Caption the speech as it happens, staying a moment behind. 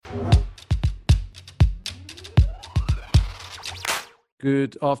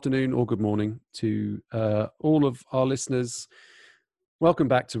Good afternoon or good morning to all of our listeners. Welcome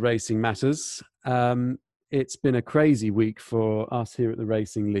back to Racing Matters. It's been a crazy week for us here at the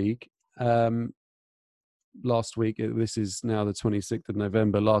Racing League. Last week, this is now the 26th of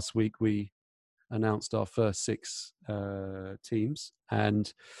November. Last week, we announced our first six teams.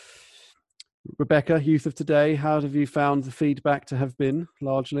 And Rebecca, youth of today, how have you found the feedback to have been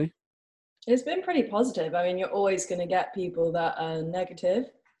largely? It's been pretty positive. I mean, you're always going to get people that are negative.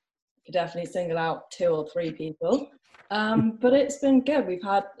 You could definitely single out 2 or 3 people. But it's been good. We've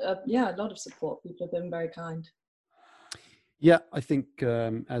had, a lot of support. People have been very kind. Yeah, I think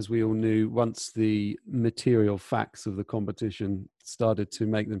as we all knew, once the material facts of the competition started to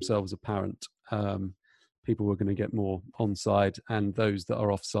make themselves apparent, people were going to get more onside, and those that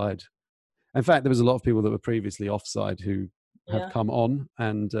are offside. In fact, there was a lot of people that were previously offside who have come on,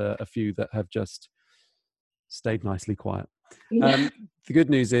 and a few that have just stayed nicely quiet. The good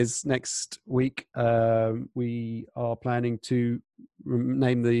news is next week we are planning to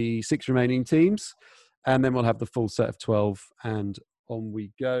name the 6 remaining teams, and then we'll have the full set of 12, and on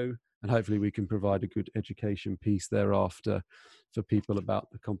we go. And hopefully we can provide a good education piece thereafter for people about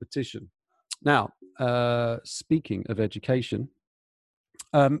the competition. Now, speaking of education,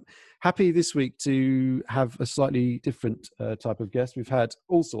 happy this week to have a slightly different type of guest. We've had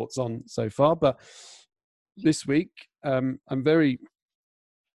all sorts on so far, but this week I'm very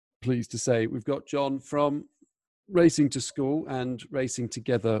pleased to say we've got John from Racing to School and Racing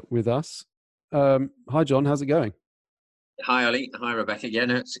Together with us. Hi, John. How's it going? Hi, Ollie. Hi, Rebecca. Yeah,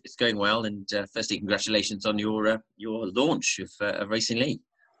 no, it's going well. And firstly, congratulations on your launch of Racing League.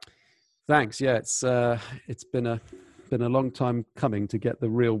 Thanks. Yeah, it's been a long time coming to get the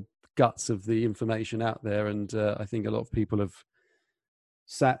real guts of the information out there, and I think a lot of people have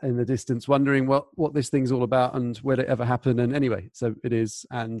sat in the distance wondering what this thing's all about and where it ever happened. And anyway, so it is,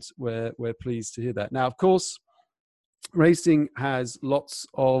 and we're pleased to hear that. Now, of course, racing has lots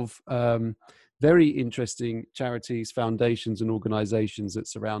of very interesting charities, foundations, and organizations that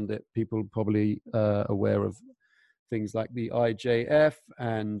surround it. People probably aware of things like the IJF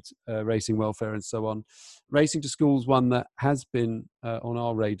and Racing Welfare and so on. Racing to School is one that has been on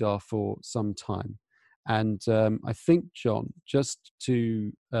our radar for some time. And I think, John, just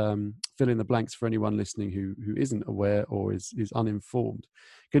to fill in the blanks for anyone listening who isn't aware or is uninformed,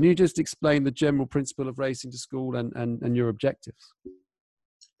 can you just explain the general principle of Racing to School and your objectives?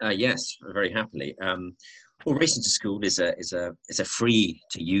 Yes, very happily. Well, Racing to School is a free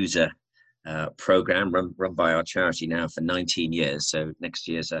to user program run by our charity now for 19 years. So next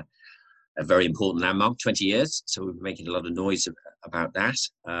year's a very important landmark, 20 years. So we're making a lot of noise about that,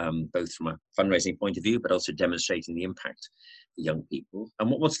 both from a fundraising point of view, but also demonstrating the impact for young people. And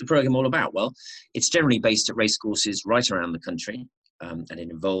what's the program all about? Well, it's generally based at racecourses right around the country, and it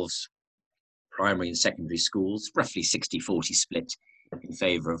involves primary and secondary schools, roughly 60-40 split in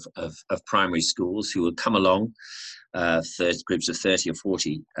favour of primary schools, who will come along, groups of 30 or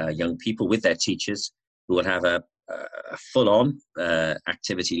 40 young people with their teachers, who will have a full-on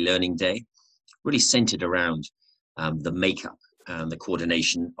activity learning day, really centred around the makeup and the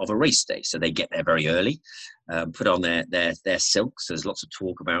coordination of a race day. So they get there very early, put on their silks. There's lots of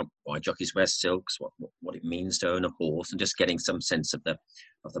talk about why jockeys wear silks, what it means to own a horse, and just getting some sense of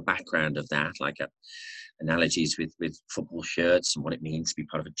the background of that, like analogies with football shirts and what it means to be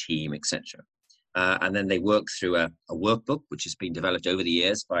part of a team, etc. And then they work through a workbook, which has been developed over the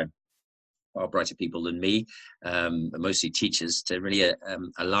years by far brighter people than me, mostly teachers, to really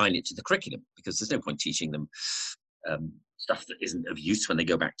align it to the curriculum, because there's no point teaching them stuff that isn't of use when they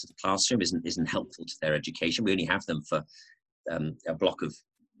go back to the classroom, isn't helpful to their education. We only have them for a block of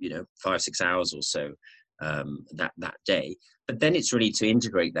 5-6 hours or so that day. But then it's really to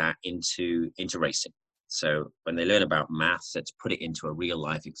integrate that into racing. So when they learn about maths, let's put it into a real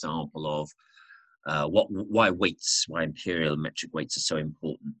life example of why imperial and metric weights are so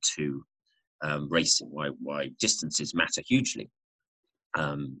important to racing, why distances matter hugely,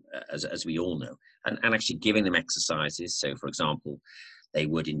 as we all know, and actually giving them exercises. So, for example, they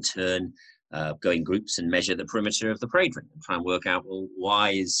would in turn go in groups and measure the perimeter of the parade ring and try and work out, well, why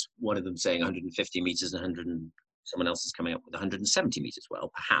is one of them saying 150 meters and someone else is coming up with 170 meters?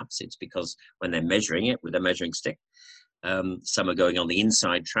 Well, perhaps it's because when they're measuring it with a measuring stick, some are going on the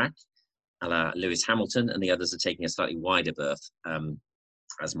inside track, a la Lewis Hamilton, and the others are taking a slightly wider berth,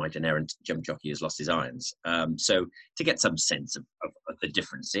 as my inerrant jump jockey has lost his irons. So to get some sense of the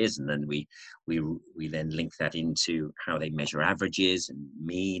difference is, and then we then link that into how they measure averages and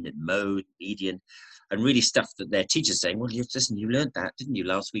mean and mode, median, and really stuff that their teachers saying, well, listen, you learned that, didn't you,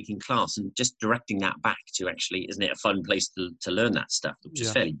 last week in class? And just directing that back to actually, isn't it a fun place to learn that stuff, which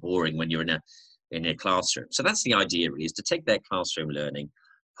is fairly boring when you're in a classroom. So that's the idea, really, is to take their classroom learning,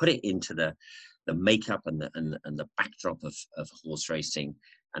 put it into the makeup and the backdrop of horse racing,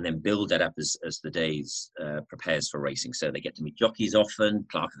 and then build that up as the days prepares for racing. So they get to meet jockeys often,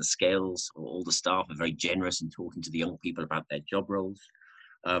 clerk of the scales, all the staff are very generous in talking to the young people about their job roles.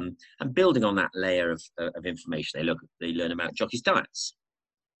 And building on that layer of information, they learn about jockeys' diets,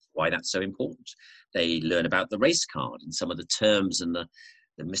 why that's so important. They learn about the race card and some of the terms and the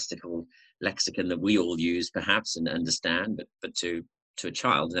mystical lexicon that we all use perhaps and understand, but to a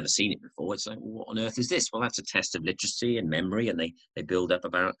child who's never seen it before, it's like, what on earth is this? Well, that's a test of literacy and memory, and they build up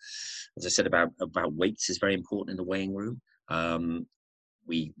about, as I said, about weights is very important in the weighing room.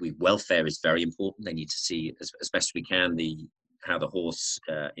 Welfare is very important. They need to see as best we can how the horse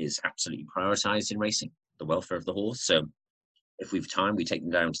is absolutely prioritized in racing, the welfare of the horse. So if we've time, we take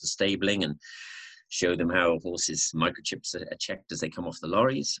them down to the stabling and show them how horses' microchips are checked as they come off the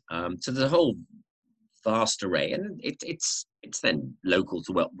lorries. So there's a whole vast array, and it's then local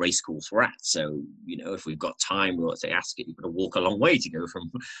to what race course we're at. So, if we've got time, we'll say, Ascot, you've got to walk a long way to go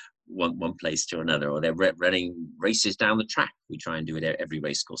from one place to another, or they're running races down the track. We try and do it every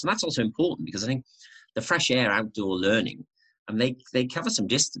race course. And that's also important because I think the fresh air outdoor learning, and they cover some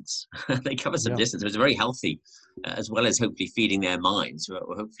distance. They cover some distance. It's very healthy, as well as hopefully feeding their minds,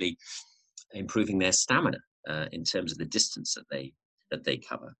 or hopefully improving their stamina in terms of the distance that they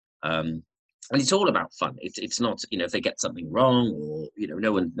cover. And it's all about fun. It's not, if they get something wrong, or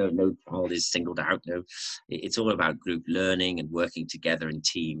no child is singled out. No, it's all about group learning and working together in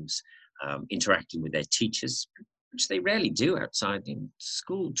teams, interacting with their teachers, which they rarely do outside.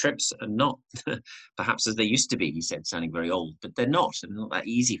 School trips are not perhaps as they used to be, he said, sounding very old, but they're not that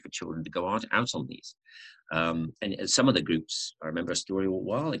easy for children to go out on these. And some of the groups, I remember a story a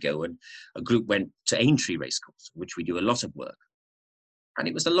while ago when a group went to Aintree Racecourse, which we do a lot of work. And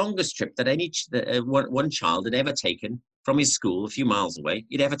it was the longest trip that one child had ever taken from his school a few miles away,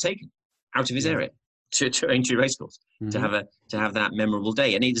 he'd ever taken out of his area to Aintree Racecourse, to have that memorable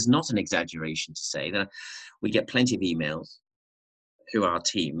day. And it is not an exaggeration to say that we get plenty of emails through our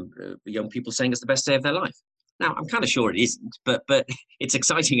team, young people saying it's the best day of their life. Now, I'm kind of sure it isn't, but it's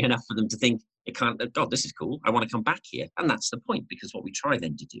exciting enough for them to think, God, this is cool. I want to come back here. And that's the point, because what we try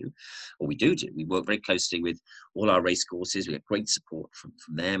then to do, or we do, we work very closely with all our race courses. We get great support from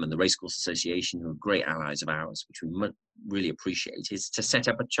them and the Racecourse Association, who are great allies of ours, which we really appreciate, is to set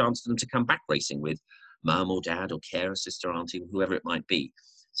up a chance for them to come back racing with mum or dad or carer, sister, auntie, whoever it might be,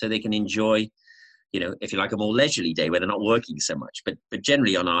 so they can enjoy, if you like, a more leisurely day where they're not working so much. But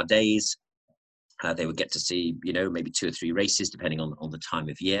generally on our days, they would get to see, maybe 2 or 3 races, depending on the time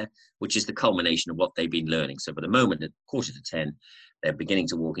of year, which is the culmination of what they've been learning. So for the moment, at 9:45, they're beginning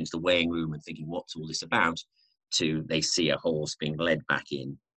to walk into the weighing room and thinking, what's all this about? To they see a horse being led back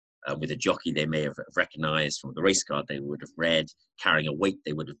in with a jockey they may have recognized from the race card they would have read, carrying a weight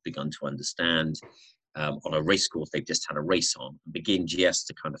they would have begun to understand, on a race course they've just had a race on, and begin just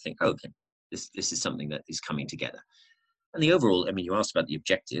to kind of think, okay, this is something that is coming together. And the overall, you asked about the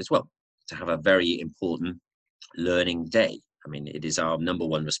objective as well, to have a very important learning day. It is our number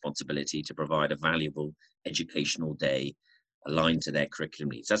one responsibility to provide a valuable educational day aligned to their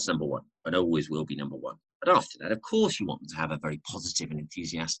curriculum needs. That's number one, and always will be number one. But after that, of course, you want them to have a very positive and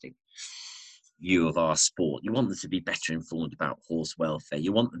enthusiastic view of our sport. You want them to be better informed about horse welfare.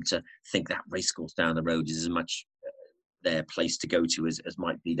 You want them to think that racecourse down the road is as much their place to go to as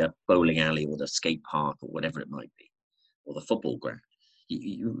might be the bowling alley or the skate park or whatever it might be, or the football ground.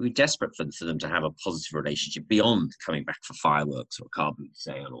 We're desperate for them to have a positive relationship beyond coming back for fireworks or a car boot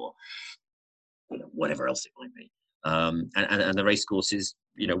sale or whatever else it might be. And the race courses,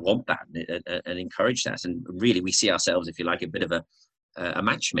 want that and encourage that. And really, we see ourselves, if you like, a bit of a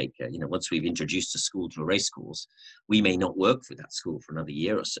matchmaker. Once we've introduced a school to a race course, we may not work with that school for another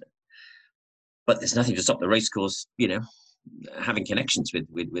year or so. But there's nothing to stop the race course, having connections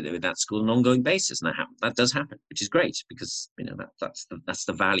with that school on an ongoing basis, and that does happen, which is great, because that's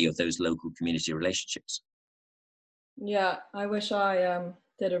the value of those local community relationships. Yeah, I wish I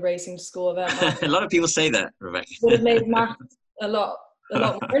did a racing school event. A lot of people say that, Rebecca. Would have made maths a lot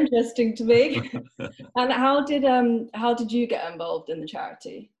more interesting to me. And how did you get involved in the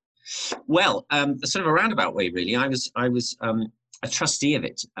charity? Well, sort of a roundabout way, really. I was a trustee of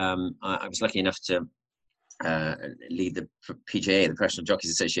it. I was lucky enough to lead the PJA, the Professional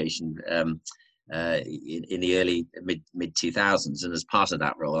Jockeys Association, in the early mid 2000s, and as part of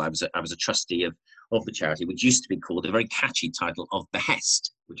that role, I was a trustee of the charity, which used to be called a very catchy title of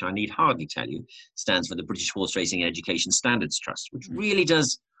Behest, which I need hardly tell you stands for the British Horse Racing Education Standards Trust, which really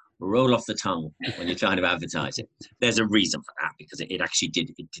does roll off the tongue when you're trying to advertise it. There's a reason for that, because it actually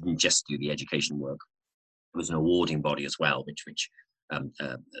didn't just do the education work. It was an awarding body as well, which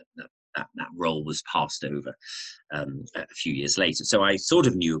that role was passed over a few years later. So I sort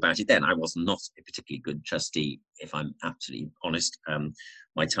of knew about it then. I was not a particularly good trustee, if I'm absolutely honest.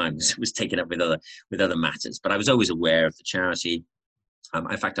 My time was taken up with other matters, but I was always aware of the charity.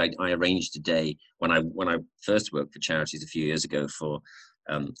 In fact, I arranged a day when I first worked for charities a few years ago for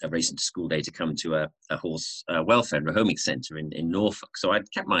a Racing to School day to come to a horse welfare and rehoming centre in Norfolk. So I'd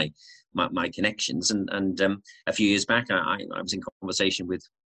kept my connections, and a few years back I was in conversation with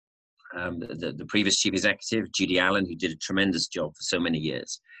the previous chief executive, Judy Allen, who did a tremendous job for so many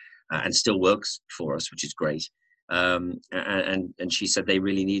years and still works for us, which is great. And she said they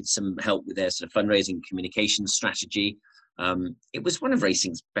really need some help with their sort of fundraising communication strategy. It was one of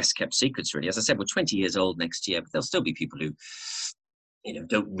racing's best kept secrets, really. As I said, we're 20 years old next year, but there'll still be people who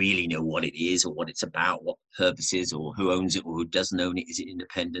don't really know what it is or what it's about, what the purpose is, or who owns it or who doesn't own it. Is it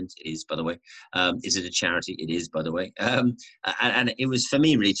independent? It is, by the way. Is it a charity? It is, by the way. And it was for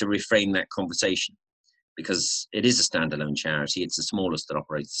me really to reframe that conversation, because it is a standalone charity. It's the smallest that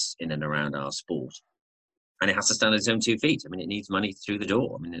operates in and around our sport, and it has to stand on its own 2 feet. I mean, it needs money through the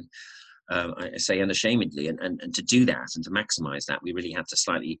door. I mean, I say unashamedly, and to do that and to maximise that, we really had to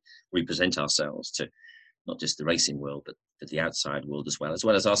slightly represent ourselves to not just the racing world, but the outside world as well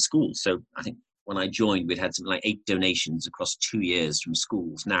as our schools. So I think when I joined, we'd had something like 8 donations across 2 years from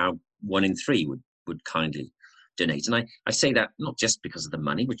schools. Now 1 in 3 would kindly donate. And I say that not just because of the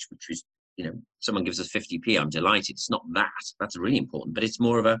money, which is, someone gives us 50p, I'm delighted. It's not that. That's really important, but it's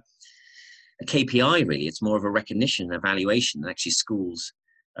more of a KPI, really. It's more of a recognition, evaluation, and actually schools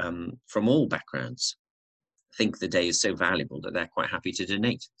from all backgrounds think the day is so valuable that they're quite happy to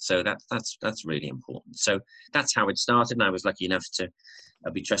donate. So that's really important. So that's how it started, and I was lucky enough to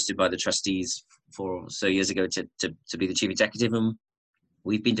be trusted by the trustees 4 or so years ago to be the chief executive, and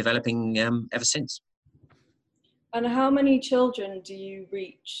we've been developing ever since. And how many children do you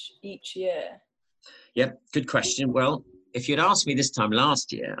reach each year? Yeah, good question. Well, if you'd asked me this time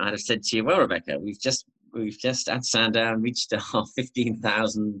last year, I'd have said to you, well, Rebecca, we've just at Sandown reached our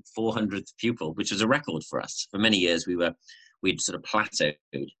 15,400th pupil, which was a record for us. For many years, we'd sort of plateaued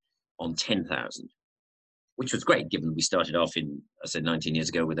on 10,000, which was great, given we started off 19 years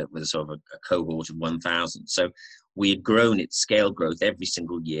ago with a sort of a cohort of 1,000. So we had grown its scale growth every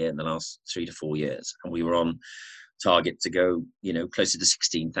single year in the last 3 to 4 years, and we were on target to go, closer to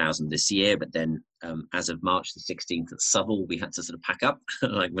 16,000 this year. But then, as of March the 16th at Southwell, we had to sort of pack up,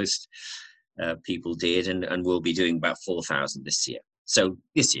 like most people did, and we'll be doing about 4,000 this year. So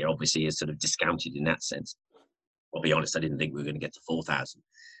this year obviously is sort of discounted in that sense. I'll be honest, I didn't think we were going to get to 4,000.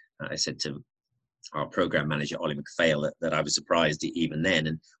 I said to our program manager, Ollie McPhail, that I was surprised even then.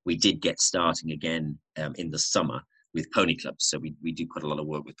 And we did get starting again in the summer with pony clubs. So we do quite a lot of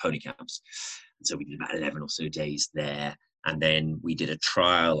work with pony camps. And so we did about 11 or so days there. And then we did a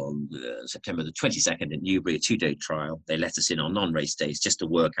trial on September the 22nd at Newbury, a 2-day trial. They let us in on non-race days just to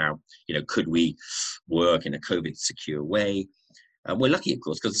work out, could we work in a COVID secure way? We're lucky, of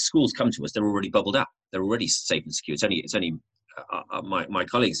course, because the schools come to us, they're already bubbled up. They're already safe and secure. It's only my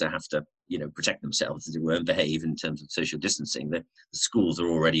colleagues that have to, protect themselves, as it were, and behave in terms of social distancing. The schools are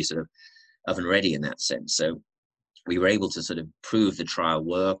already sort of oven ready in that sense. So we were able to sort of prove the trial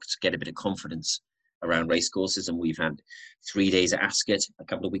worked, get a bit of confidence around racecourses, and we've had 3 days at Ascot a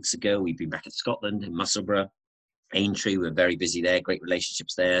couple of weeks ago. We've been back at Scotland in Musselburgh, Aintree. We're very busy there. Great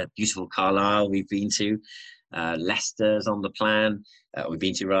relationships there. Beautiful Carlisle we've been to. Leicester's on the plan. We've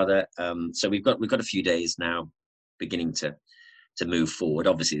been to rather. So we've got a few days now, beginning to move forward.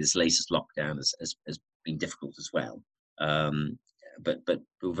 Obviously, this latest lockdown has been difficult as well. But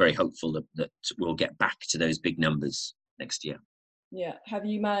we're very hopeful that we'll get back to those big numbers next year. Yeah. Have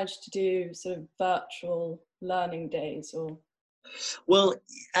you managed to do sort of virtual learning days or? Well,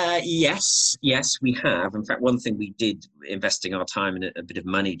 yes, we have. In fact, one thing we did, investing our time and a bit of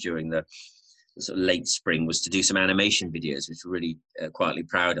money during the sort of late spring, was to do some animation videos, which we're really quietly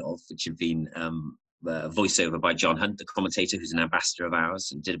proud of, which have been voiceover by John Hunt, the commentator, who's an ambassador of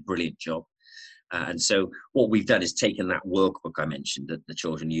ours and did a brilliant job. And so what we've done is taken that workbook I mentioned that the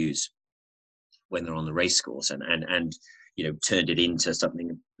children use when they're on the racecourse and turned it into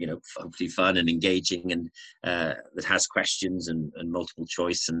something, hopefully fun and engaging and that has questions and multiple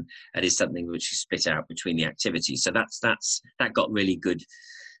choice, and that is something which you split out between the activities. So that got really good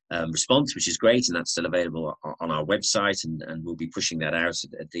response, which is great, and that's still available on our website, and we'll be pushing that out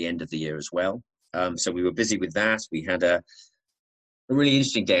at the end of the year as well. So we were busy with that. We had a really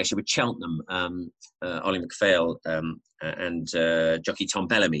interesting day actually with Cheltenham. Ollie McPhail and jockey Tom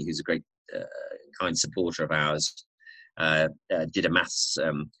Bellamy, who's a great kind supporter of ours, did a maths,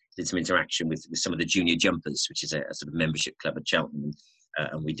 did some interaction with some of the junior jumpers, which is a sort of membership club at Cheltenham,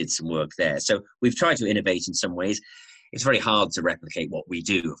 and we did some work there. So we've tried to innovate in some ways. It's very hard to replicate what we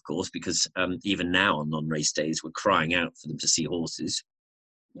do, of course, because even now on non-race days, we're crying out for them to see horses.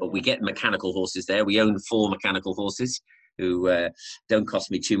 But we get mechanical horses there. We own 4 mechanical horses who don't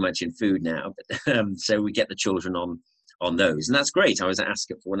cost me too much in food now. But, so we get the children on those. And that's great. I was at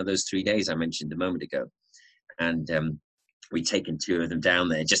Ascot for one of those 3 days I mentioned a moment ago. And we'd taken 2 of them down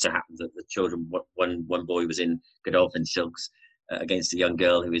there. It just so happened that the children, one boy was in Godolphin Silks against a young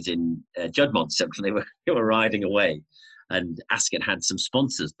girl who was in Juddmonte Silks, and they were riding away. And Ascot had some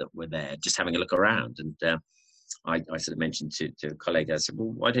sponsors that were there just having a look around. And I sort of mentioned to a colleague, I said, well,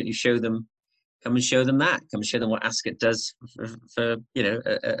 why don't you come and show them that? Come and show them what Ascot does for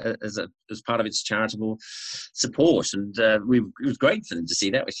as part of its charitable support. And it was great for them to see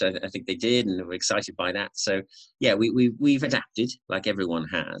that, which I think they did, and we're excited by that. So yeah, we've adapted like everyone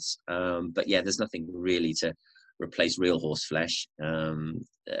has. But yeah, there's nothing really to replace real horse flesh.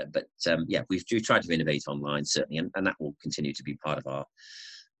 Yeah, we've tried to innovate online certainly, and that will continue to be part of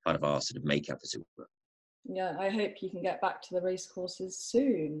our sort of makeup, as it were. Yeah, I hope you can get back to the race courses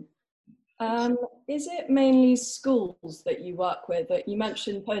soon. Is it mainly schools that you work with? You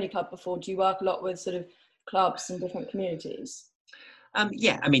mentioned Pony Club before. Do you work a lot with sort of clubs and different communities?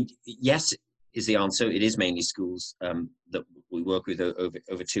 Yeah, I mean, yes is the answer. It is mainly schools that we work with,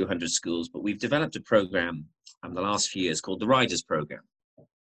 over 200 schools, but we've developed a program the last few years called the Riders Program.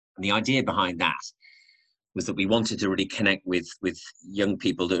 And the idea behind that was that we wanted to really connect with young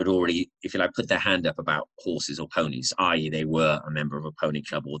people that had already, if you like, put their hand up about horses or ponies, i.e. they were a member of a pony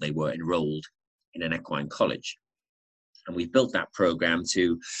club or they were enrolled in an equine college. And we've built that program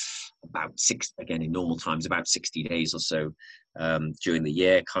to about again, in normal times, about 60 days or so during the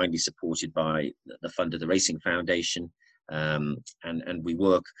year, kindly supported by the fund of the Racing Foundation. And we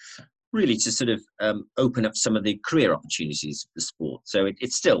work really to sort of open up some of the career opportunities of the sport. So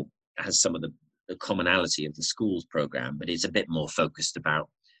it still has some of the commonality of the schools program, but it's a bit more focused about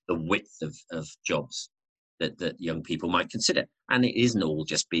the width of jobs that young people might consider. And it isn't all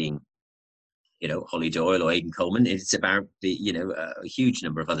just being, Holly Doyle or Aidan Coleman. It's about the, a huge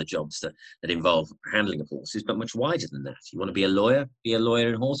number of other jobs that involve handling of horses, but much wider than that. You want to be a lawyer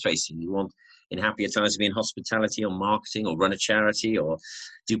in horse racing. You want, in happier times, to be in hospitality or marketing or run a charity or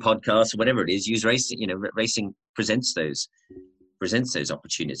do podcasts or whatever it is. Use racing. Racing presents those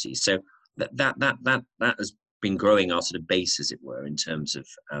opportunities. So that has been growing our sort of base, as it were, in terms of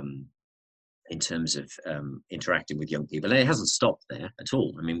interacting with young people, and it hasn't stopped there at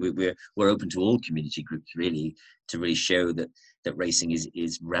all. I mean, we're open to all community groups really to really show that racing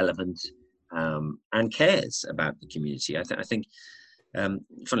is relevant and cares about the community. I think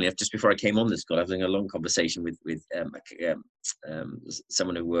funnily enough, just before I came on this call, I was having a long conversation with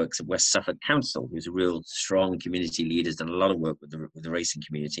someone who works at West Suffolk Council, who's a real strong community leader, has done a lot of work with the racing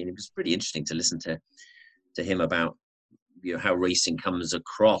community, and it was pretty interesting to listen to him about how racing comes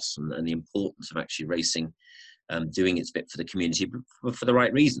across and the importance of actually racing doing its bit for the community, but for the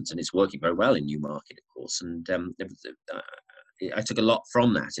right reasons, and it's working very well in Newmarket, of course. And I took a lot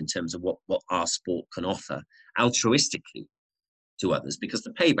from that in terms of what our sport can offer altruistically to others, because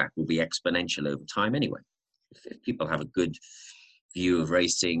the payback will be exponential over time anyway. If people have a good view of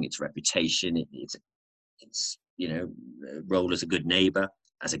racing, its reputation, its role as a good neighbour,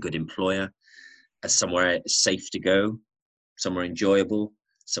 as a good employer, as somewhere safe to go, somewhere enjoyable,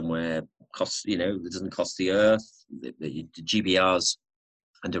 somewhere that doesn't cost the earth. The GBR's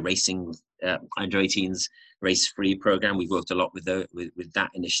under 18s race-free program. We've worked a lot with that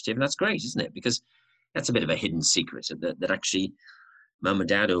initiative, and that's great, isn't it? Because that's a bit of a hidden secret that actually mum and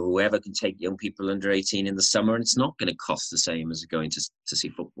dad or whoever can take young people under 18 in the summer, and it's not going to cost the same as going to see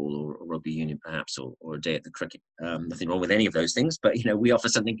football or rugby union perhaps, or a day at the cricket. Nothing wrong with any of those things, but we offer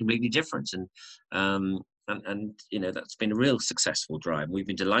something completely different, and that's been a real successful drive. We've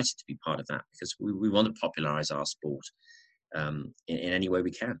been delighted to be part of that, because we want to popularise our sport in any way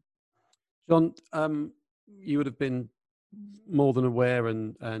we can. John, you would have been more than aware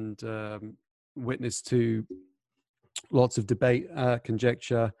and witness to lots of debate,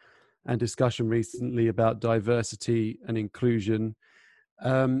 conjecture and discussion recently about diversity and inclusion.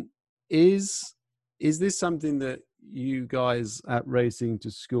 Is this something that you guys at Racing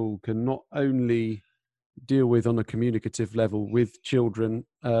to School can not only deal with on a communicative level with children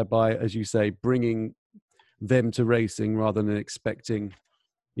by, as you say, bringing them to racing rather than expecting,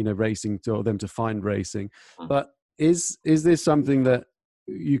 racing or them to find racing. But is this something that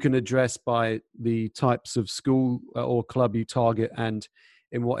you can address by the types of school or club you target, and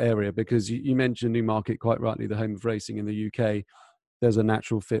in what area? Because you mentioned Newmarket quite rightly, the home of racing in the UK. There's a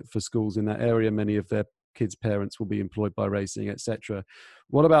natural fit for schools in that area. Many of their kids' parents will be employed by racing, etc.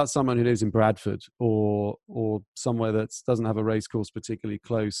 What about someone who lives in Bradford or somewhere that doesn't have a race course particularly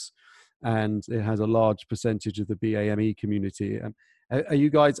close, and it has a large percentage of the BAME community? Are you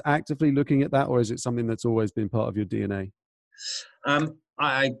guys actively looking at that, or is it something that's always been part of your DNA?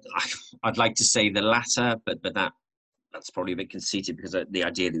 I'd like to say the latter, but that's probably a bit conceited, because the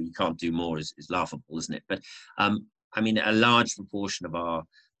idea that you can't do more is laughable, isn't it? But I mean, a large proportion of our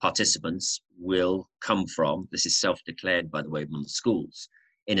participants will come from, this is self-declared by the way, among schools,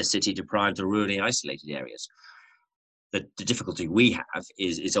 inner city deprived or rurally isolated areas. The difficulty we have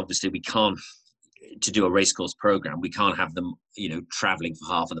is obviously we can't, to do a racecourse program, we can't have them, traveling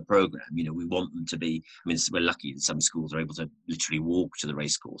for half of the program. We want them to be, I mean, we're lucky that some schools are able to literally walk to the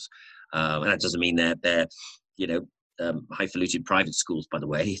racecourse. And that doesn't mean they're highfalutin private schools, by the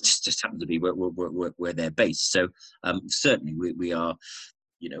way. It just happens to be where they're based. So certainly we are,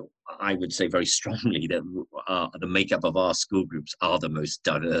 I would say very strongly that the makeup of our school groups are the most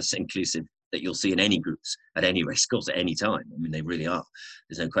diverse, inclusive that you'll see in any groups at any race course at any time. I mean, they really are.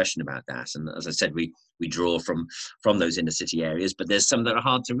 There's no question about that. And as I said, we draw from those inner city areas, but there's some that are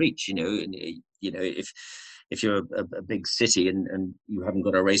hard to reach. If you're a big city and you haven't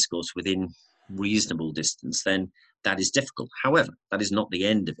got a race course within reasonable distance, then that is difficult. However, that is not the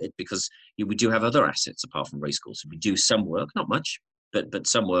end of it, because we do have other assets apart from race courses. We do some work, not much, but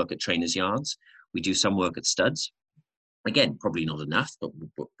some work at trainers' yards. We do some work at studs. Again, probably not enough, but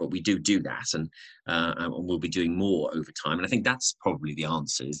we do that, and we'll be doing more over time. And I think that's probably the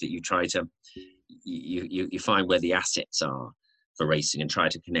answer, is that you try to you find where the assets are for racing and try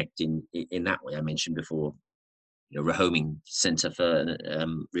to connect in that way. I mentioned before, rehoming centre for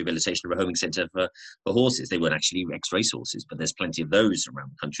rehabilitation, rehoming centre for horses. They weren't actually ex-race horses, but there's plenty of those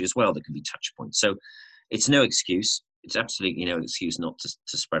around the country as well that can be touch points. So it's no excuse. It's absolutely no excuse not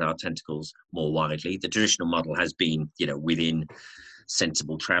to spread our tentacles more widely. The traditional model has been, within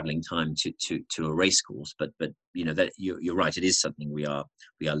sensible travelling time to a race course, but that you're right. It is something we are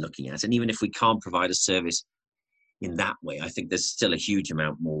looking at, and even if we can't provide a service in that way, I think there's still a huge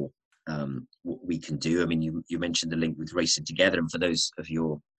amount more what we can do. I mean, you mentioned the link with Racing Together, and for those of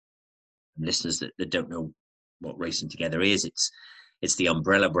your listeners that don't know what Racing Together is, it's the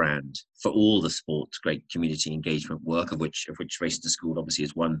umbrella brand for all the sports great community engagement work, of which Racing to School obviously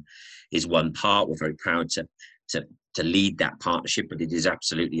is one part. We're very proud to lead that partnership, but it is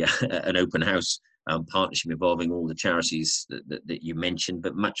absolutely an open house partnership involving all the charities that you mentioned,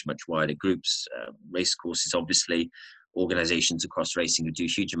 but much wider groups, race courses, obviously, organisations across racing who do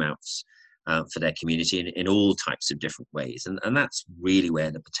huge amounts for their community in all types of different ways, and that's really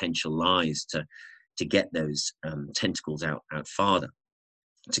where the potential lies to get those tentacles out farther,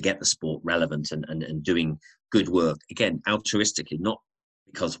 to get the sport relevant and doing good work, again, altruistically, not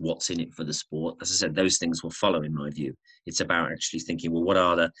because what's in it for the sport. As I said, those things will follow, in my view. It's about actually thinking, well, what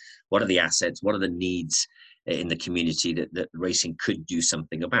are the assets, what are the needs in the community that racing could do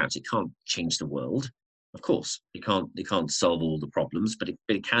something about? It can't change the world, of course. It can't solve all the problems, but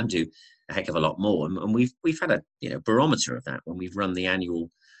it can do a heck of a lot more. And we've had a barometer of that when we've run the annual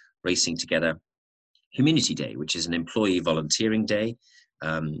Racing Together Community Day, which is an employee volunteering day,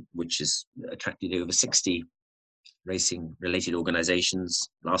 which has attracted over 60 racing related organizations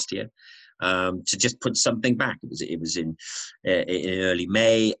last year, to just put something back. It was in early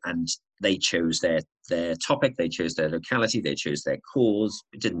May, and they chose their topic, they chose their locality, they chose their cause.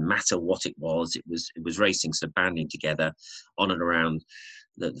 It didn't matter what it was. It was racing, so banding together on and around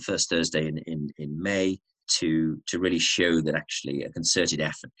the first Thursday in May to really show that actually a concerted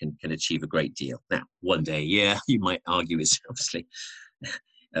effort can achieve a great deal. Now, one day a year, you might argue, is obviously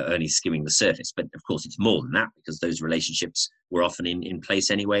only skimming the surface, but of course it's more than that, because those relationships were often in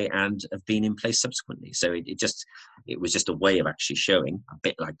place anyway and have been in place subsequently. So it was just a way of actually showing, a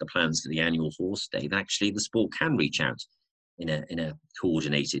bit like the plans for the annual horse day, that actually the sport can reach out in a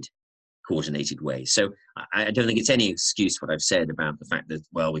coordinated way. So I don't think it's any excuse what I've said about the fact that,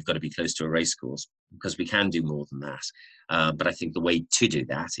 well, we've got to be close to a race course, because we can do more than that. But I think the way to do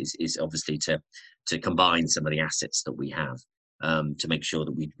that is obviously to combine some of the assets that we have, to make sure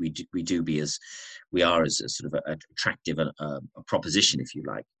that we do be as a sort of attractive a proposition, if you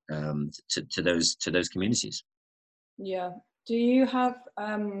like, to those communities. Yeah, Do you have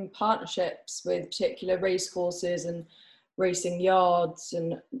partnerships with particular race courses and racing yards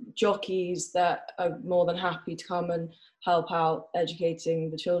and jockeys that are more than happy to come and help out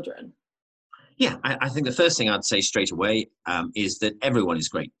educating the children? Yeah, I think the first thing I'd say straight away is that everyone is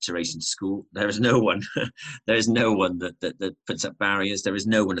great to race into school. There is no one, there is no one that puts up barriers. There is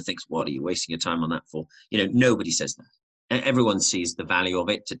no one that thinks, "What are you wasting your time on that for?" Nobody says that. Everyone sees the value of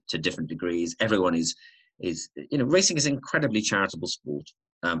it to different degrees. Everyone is racing is an incredibly charitable sport.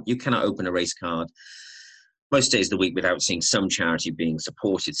 You cannot open a race card most days of the week without seeing some charity being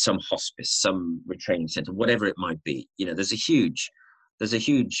supported, some hospice, some retraining centre, whatever it might be. There's a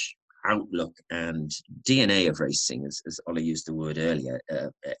huge outlook and DNA of racing, as Ollie used the word earlier,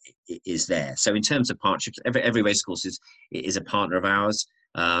 is there. So in terms of partnerships, every race course is a partner of ours.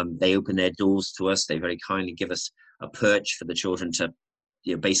 They open their doors to us. They very kindly give us a perch for the children to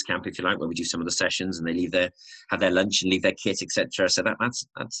base camp, if you like, where we do some of the sessions, and they have their lunch and leave their kit, etc. So that's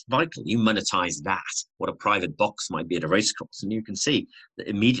vital. You monetize that, what a private box might be at a race course, and you can see that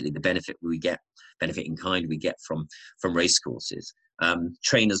immediately the benefit in kind we get from race courses.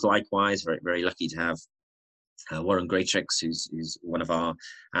 Trainers likewise, very, very lucky to have Warren Greatrix, who's one of our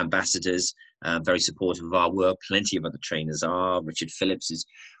ambassadors, very supportive of our work. Plenty of other trainers are. Richard Phillips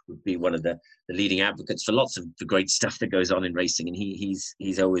would be one of the leading advocates for lots of the great stuff that goes on in racing, and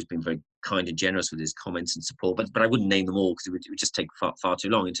he's always been very kind and generous with his comments and support. But I wouldn't name them all because it would just take far too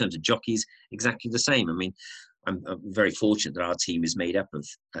long. In terms of jockeys, exactly the same. I mean, I'm very fortunate that our team is made up of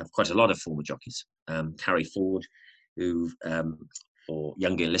quite a lot of former jockeys. Carrie Ford, who for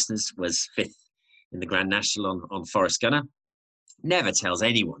younger listeners was 5th in the Grand National on Forest Gunner. Never tells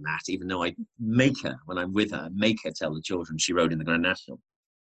anyone that, even though I make her, when I'm with her, tell the children she rode in the Grand National.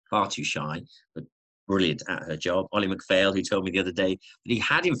 Far too shy, but brilliant at her job. Ollie McPhail, who told me the other day that he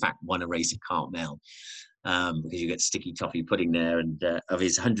had in fact won a race at Cartmel, because you get sticky toffee pudding there, and of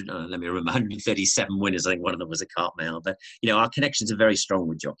his 137 winners, I think one of them was a Cartmel. But our connections are very strong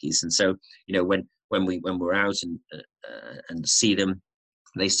with jockeys, and so when we're out and see them,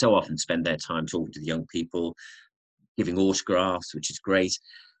 they so often spend their time talking to the young people, giving autographs, which is great.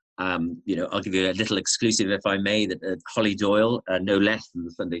 I'll give you a little exclusive, if I may, that Holly Doyle, no less than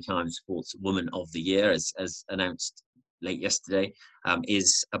the Sunday Times Sportswoman of the Year, as announced late yesterday,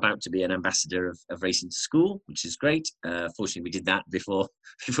 is about to be an ambassador of Racing to School, which is great. Fortunately, we did that before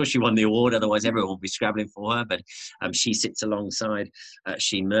she won the award. Otherwise, everyone would be scrabbling for her. But she sits alongside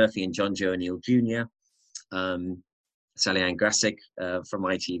Sheen Murphy and John Joe O'Neill Jr., Sally Ann Grasick from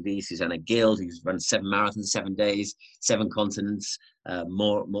ITV, Susanna Gill, who's run 7 marathons, 7 days, 7 continents,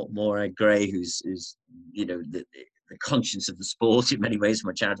 Maura Gray, who's the conscience of the sport in many ways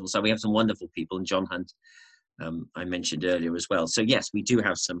from a charitable side. We have some wonderful people, and John Hunt, I mentioned earlier as well. So yes, we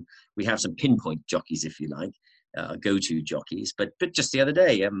have some pinpoint jockeys, if you like, go-to jockeys. But just the other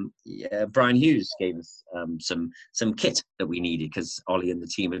day, Brian Hughes gave us some kit that we needed because Ollie and the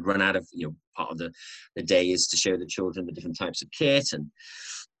team had run out of, part of the day is to show the children the different types of kit and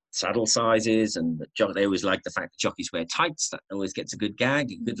saddle sizes, and they always like the fact that jockeys wear tights. That always gets a good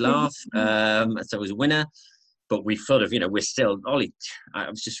gag, a good laugh. That's always a winner. But we sort of, we're still, Ollie, it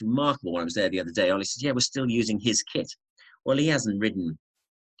was just remarkable when I was there the other day. Ollie said, yeah, we're still using his kit. Well, he hasn't ridden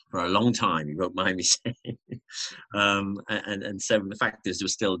for a long time, he won't mind me saying. And so the fact is we're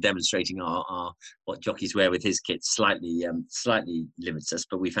still demonstrating our what jockeys wear with his kit slightly limits us,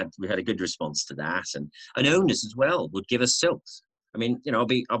 but we've had a good response to that. And owners as well would give us silks. I mean, I'll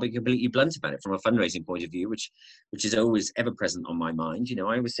be completely blunt about it from a fundraising point of view, which is always ever present on my mind. I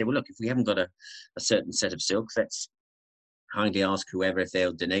always say, well, look, if we haven't got a certain set of silks, let's kindly ask whoever if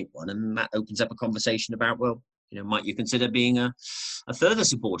they'll donate one, and that opens up a conversation about, well, might you consider being a further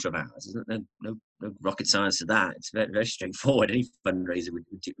supporter of ours? There's no rocket science to that. It's very, very straightforward. Any fundraiser would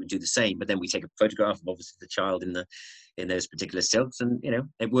do the same. But then we take a photograph of obviously the child in those particular silks, and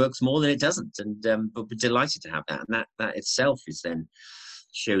it works more than it doesn't. And but we're delighted to have that, and that itself is then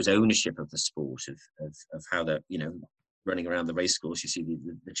shows ownership of the sport of how the running around the race course, you see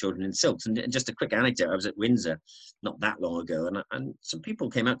the children in silks. And just a quick anecdote, I was at Windsor not that long ago, and some people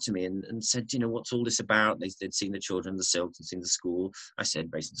came up to me and said, what's all this about? They'd seen the children in the silks and seen the school. I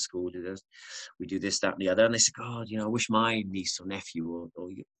said, Racing to School, we do this, that, and the other. And they said, God, I wish my niece or nephew or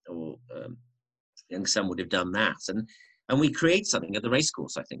young son would have done that. And we create something at the race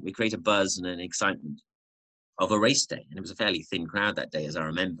course, I think. We create a buzz and an excitement of a race day. And it was a fairly thin crowd that day, as I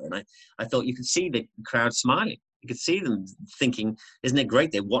remember. And I thought you could see the crowd smiling. You could see them thinking, isn't it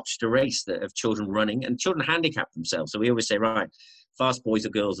great? They watched a race of children running, and children handicap themselves. So we always say, right, fast boys or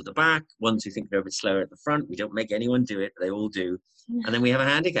girls at the back, ones who think they're a bit slower at the front. We don't make anyone do it, but they all do. And then we have a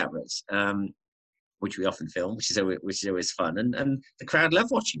handicap race. which we often film, which is always fun, and the crowd love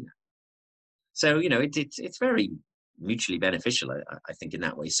watching that. So it's very mutually beneficial, I think, in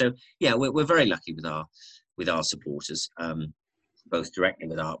that way. So yeah, we're very lucky with our supporters, both directly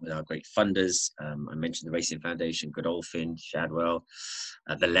with our great funders. I mentioned the Racing Foundation, Godolphin, Shadwell,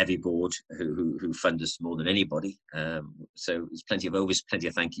 the Levy Board, who fund us more than anybody. So there's plenty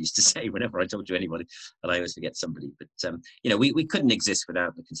of thank yous to say whenever I talk to anybody, and I always forget somebody. But we couldn't exist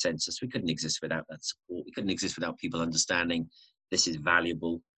without the consensus. We couldn't exist without that support. We couldn't exist without people understanding this is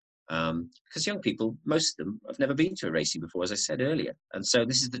valuable. Because young people, most of them, have never been to a racing before, as I said earlier, and so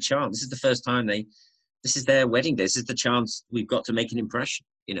this is the chance. This is the first time this is their wedding day. This is the chance we've got to make an impression.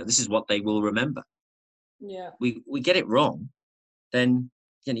 This is what they will remember. Yeah. We get it wrong, then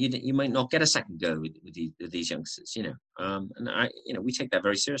you might not get a second go with these youngsters. And we take that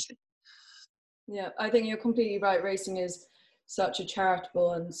very seriously. Yeah, I think you're completely right. Racing is such a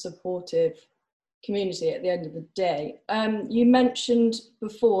charitable and supportive community at the end of the day. You mentioned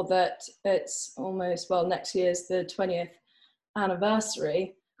before that it's almost, next year's the 20th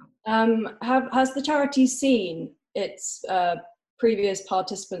anniversary. Has the charity seen its previous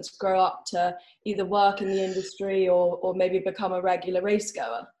participants grow up to either work in the industry or maybe become a regular race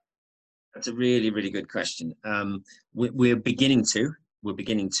goer? That's a really, really good question. We're beginning to.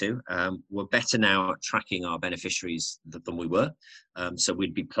 We're better now at tracking our beneficiaries than we were. So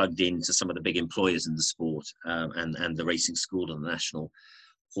we'd be plugged into some of the big employers in the sport, and the racing school and the National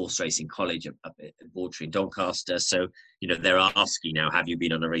Horse Racing College up at Bawtry and Doncaster. So, they're asking now, have you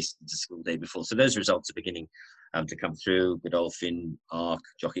been on a racing to school day before? So those results are beginning to come through. Godolphin, Arc,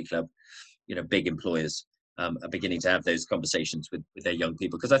 Jockey Club, big employers are beginning to have those conversations with their young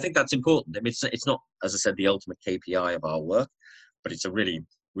people, because I think that's important. I mean, it's not, as I said, the ultimate KPI of our work, but it's a really,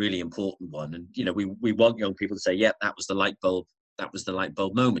 really important one. And, we want young people to say, yeah, that was the light bulb. That was the light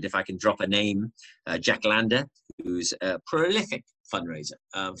bulb moment. If I can drop a name, Jack Lander, who's a prolific fundraiser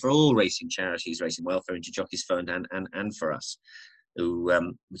for all racing charities, Racing Welfare, Inter Jockeys Fund, and for us, who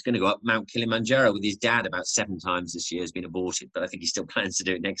was going to go up Mount Kilimanjaro with his dad about 7 times this year, has been aborted, but I think he still plans to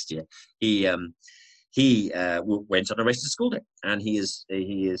do it next year. He went on a race to school day, and he is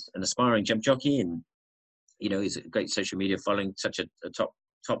an aspiring jump jockey, and he's a great social media following, such a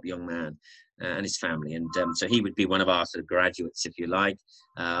top young man, and his family, and so he would be one of our sort of graduates, if you like.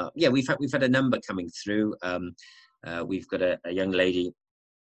 We've had a number coming through. We've got a young lady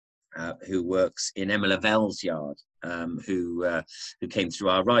who works in Emma Lavell's yard, who came through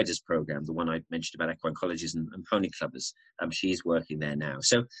our riders program, the one I mentioned about equine colleges and pony clubbers. She's working there now.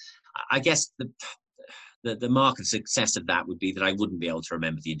 So I guess the mark of success of that would be that I wouldn't be able to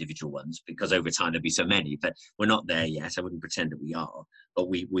remember the individual ones, because over time there'd be so many, but we're not there yet. I wouldn't pretend that we are, but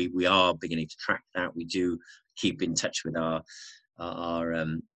we are beginning to track that. We do keep in touch with our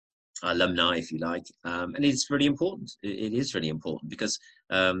alumni, if you like, and it's really important. It is really important because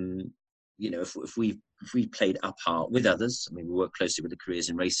if we played up part with others, I mean, we work closely with the Careers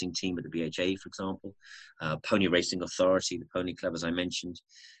in Racing team at the BHA, for example, Pony Racing Authority, the Pony Club, as I mentioned.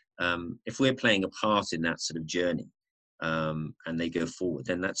 If we're playing a part in that sort of journey, and they go forward,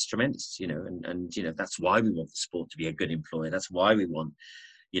 then that's tremendous, and that's why we want the sport to be a good employer. That's why we want,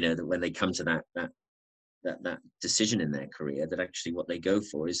 that when they come to that decision in their career, that actually what they go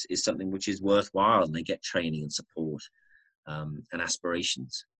for is something which is worthwhile, and they get training and support, and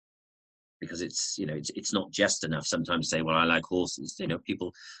aspirations. Because it's not just enough sometimes to say, well, I like horses.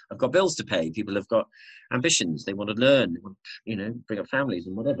 People have got bills to pay. People have got ambitions. They want to learn. They want, bring up families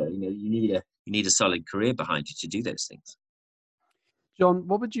and whatever. You need a solid career behind you to do those things. John,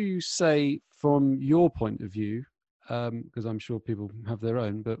 what would you say from your point of view? Because I'm sure people have their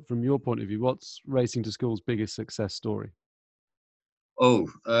own, but from your point of view, what's Racing to School's biggest success story?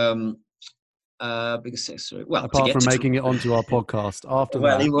 Biggest success story. Well, apart from making it onto our podcast after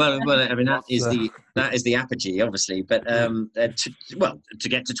well, that. Well, I mean, that is the apogee, obviously. But to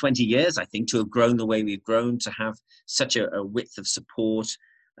get to 20 years, I think, to have grown the way we've grown, to have such a width of support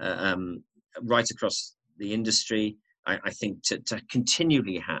right across the industry, I think to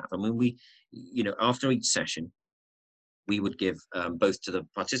continually have. I mean, we, after each session, we would give both to the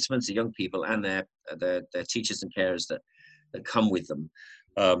participants, the young people, and their teachers and carers that come with them,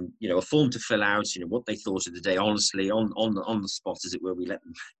 a form to fill out, what they thought of the day, honestly, on the spot, as it were. We let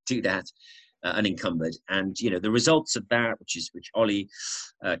them do that unencumbered, and the results of that, which Ollie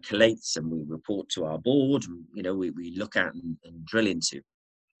collates, and we report to our board, and we look at and drill into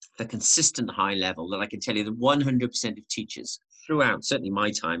the consistent high level that I can tell you that 100% of teachers throughout, certainly my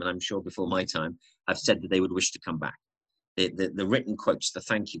time, and I'm sure before my time, have said that they would wish to come back. The written quotes, the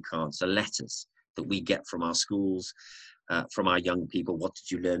thank you cards, the letters that we get from our schools, from our young people. What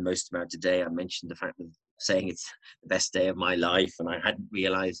did you learn most about today? I mentioned the fact of saying it's the best day of my life, and I hadn't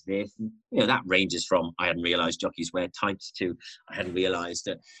realised this. And, that ranges from I hadn't realised jockeys wear tights to I hadn't realised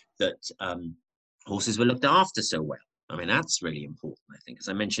that horses were looked after so well. I mean, that's really important, I think, as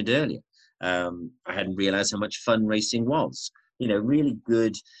I mentioned earlier. I hadn't realised how much fun racing was. Really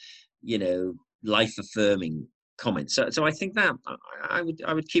good, life-affirming comments. So I think that I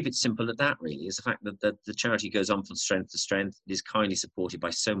would keep it simple at that. Really, is the fact that the charity goes on from strength to strength. It is kindly supported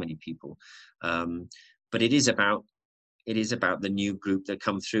by so many people, but it is about the new group that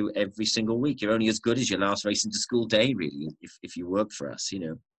come through every single week. You're only as good as your last race into school day, really. If you work for us,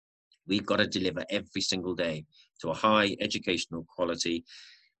 we've got to deliver every single day to a high educational quality.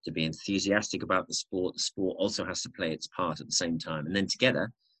 To be enthusiastic about the sport also has to play its part at the same time, and then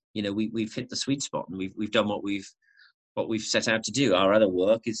together, we've hit the sweet spot, and we've done what we've set out to do. Our other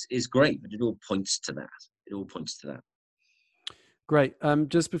work is great, but it all points to that. Great.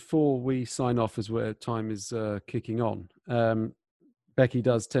 Just before we sign off, as where time is kicking on, Becky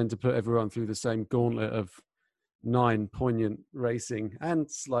does tend to put everyone through the same gauntlet of 9 poignant racing and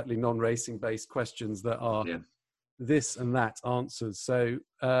slightly non-racing based questions that are this and that answers. So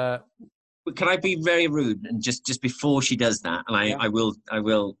can I be very rude and just before she does that, and I will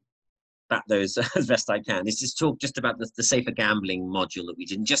bat those as best I can, is just talk just about the safer gambling module that we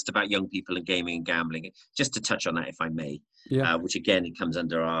did, just about young people and gaming and gambling, just to touch on that, if I may. Which again, it comes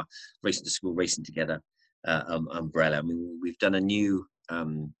under our Racing to School, Racing Together umbrella. I mean, we've done a new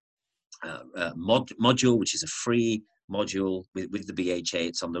module, which is a free module with the BHA.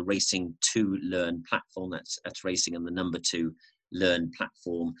 It's on the Racing to Learn platform. That's Racing and the number 2 Learn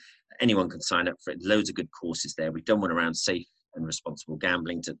platform. Anyone can sign up for it. Loads of good courses there. We've done one around safe and responsible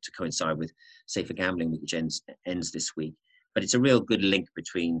gambling to coincide with Safer Gambling Week, which ends this week. But it's a real good link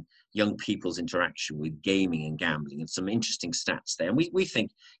between young people's interaction with gaming and gambling, and some interesting stats there. And we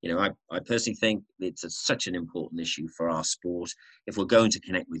think, I personally think it's such an important issue for our sport. If we're going to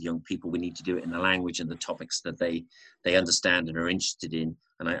connect with young people, we need to do it in the language and the topics that they understand and are interested in.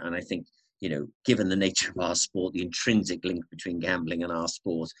 And I think, given the nature of our sport, the intrinsic link between gambling and our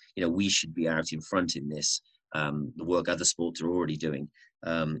sport, we should be out in front in this. The work other sports are already doing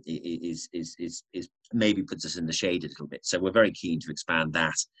is maybe puts us in the shade a little bit. So we're very keen to expand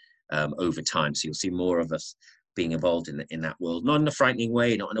that over time. So you'll see more of us being involved in that world, not in a frightening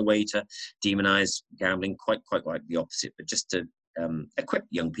way, not in a way to demonize gambling, quite like the opposite, but just to equip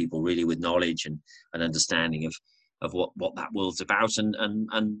young people really with knowledge and an understanding of what that world's about and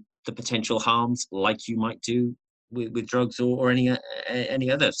the potential harms like you might do with drugs or any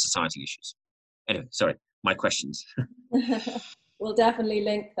other society issues. Anyway, sorry, my questions. We'll definitely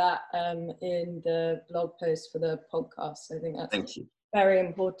link that in the blog post for the podcast. I think that's a very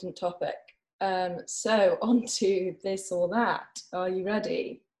important topic. So on to this or that. Are you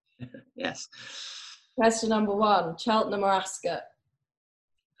ready? Yes. Question number 1, Cheltenham or Ascot?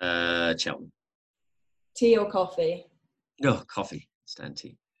 Cheltenham. Tea or coffee? Oh, coffee. Stand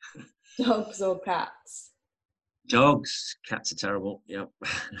tea. Dogs or cats? Dogs. Cats are terrible. Yep.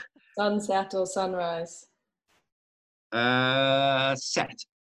 Sunset or sunrise? Set.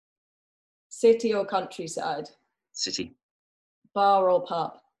 City or countryside? City. Bar or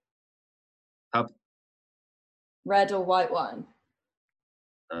pub? Pub. Red or white wine?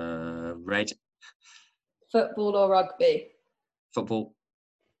 Red. Football or rugby? Football.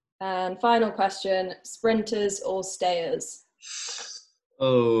 And final question, sprinters or stayers?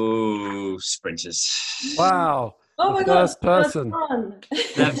 Oh, sprinters. Wow. Oh my First God, person.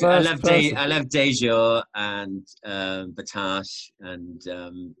 I love Deja and Batash and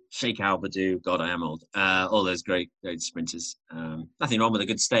Sheikh Albadou. God, I am old. All those great sprinters. Nothing wrong with a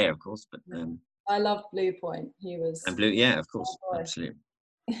good stayer, of course, but I loved Blue Point. He was and Blue, yeah, of course, absolutely.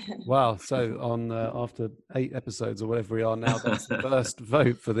 Wow. So on after 8 episodes or whatever we are now, that's the first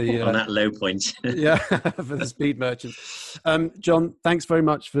vote for the on that low point. yeah, for the Speed Merchants. John, thanks very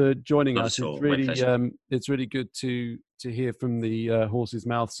much for joining us. It's really good to hear from the horse's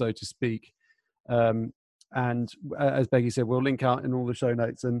mouth, so to speak. And as Becky said, we'll link out in all the show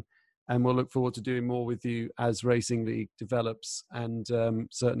notes, and we'll look forward to doing more with you as Racing League develops. And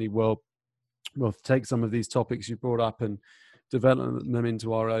certainly we'll take some of these topics you brought up and develop them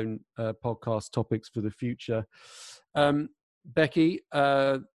into our own podcast topics for the future. Becky,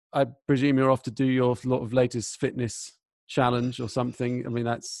 I presume you're off to do your lot of latest fitness challenge or something. I mean,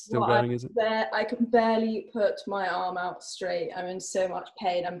 that's still going, is it? I can barely put my arm out straight. I'm in so much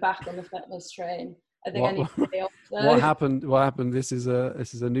pain. I'm back on the fitness train. I think I need to stay off though. What happened? This is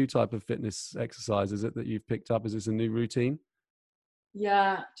a new type of fitness exercise, is it, that you've picked up? Is this a new routine?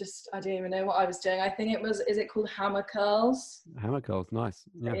 Yeah, just I don't even know what I was doing. I think it was. Is it called hammer curls? Hammer curls, nice.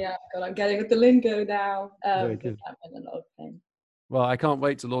 Yeah, Yeah. God, I'm getting with the lingo now. very Because good. I'm in a lot of pain. Well, I can't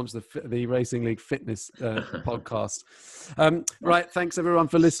wait to launch the Racing League Fitness podcast. Right, thanks everyone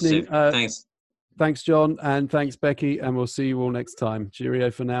for listening. Thanks. Thanks, John, and thanks, Becky, and we'll see you all next time. Cheerio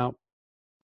for now.